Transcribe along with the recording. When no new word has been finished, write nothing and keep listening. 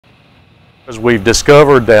Because we've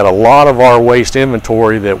discovered that a lot of our waste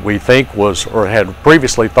inventory that we think was, or had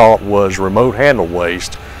previously thought was remote handled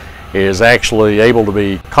waste, is actually able to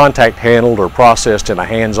be contact handled or processed in a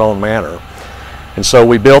hands-on manner. And so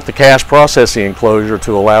we built the Cask Processing Enclosure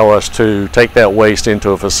to allow us to take that waste into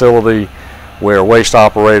a facility where waste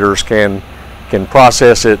operators can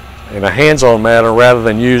process it in a hands-on manner rather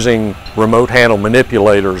than using remote handle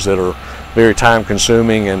manipulators that are very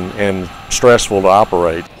time-consuming and stressful to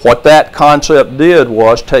operate. What that concept did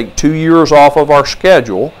was take 2 years off of our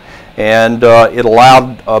schedule, and it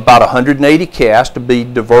allowed about 180 casks to be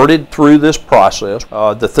diverted through this process.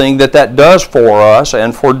 The thing that does for us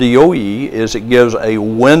and for DOE is it gives a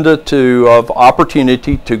window of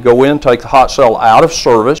opportunity to go in, take the hot cell out of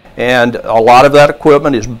service, and a lot of that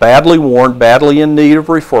equipment is badly worn, badly in need of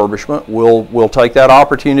refurbishment. We'll take that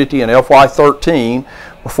opportunity in FY13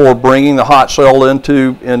 before bringing the hot cell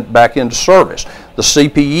back into service. The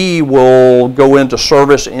CPE will go into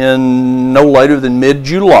service in no later than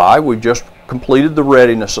mid-July. We've just completed the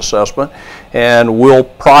readiness assessment, and we'll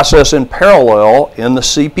process in parallel in the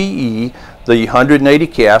CPE the 180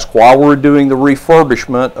 casks while we're doing the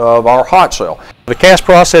refurbishment of our hot cell. The cask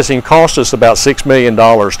processing cost us about $6 million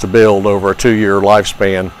to build over a 2-year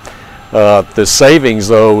lifespan. The savings,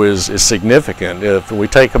 though, is significant. If we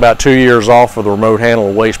take about 2 years off of the remote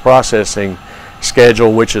handled waste processing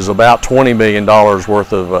schedule, which is about $20 million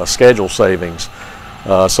worth of schedule savings,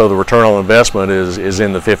 so the return on investment is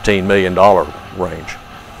in the $15 million range.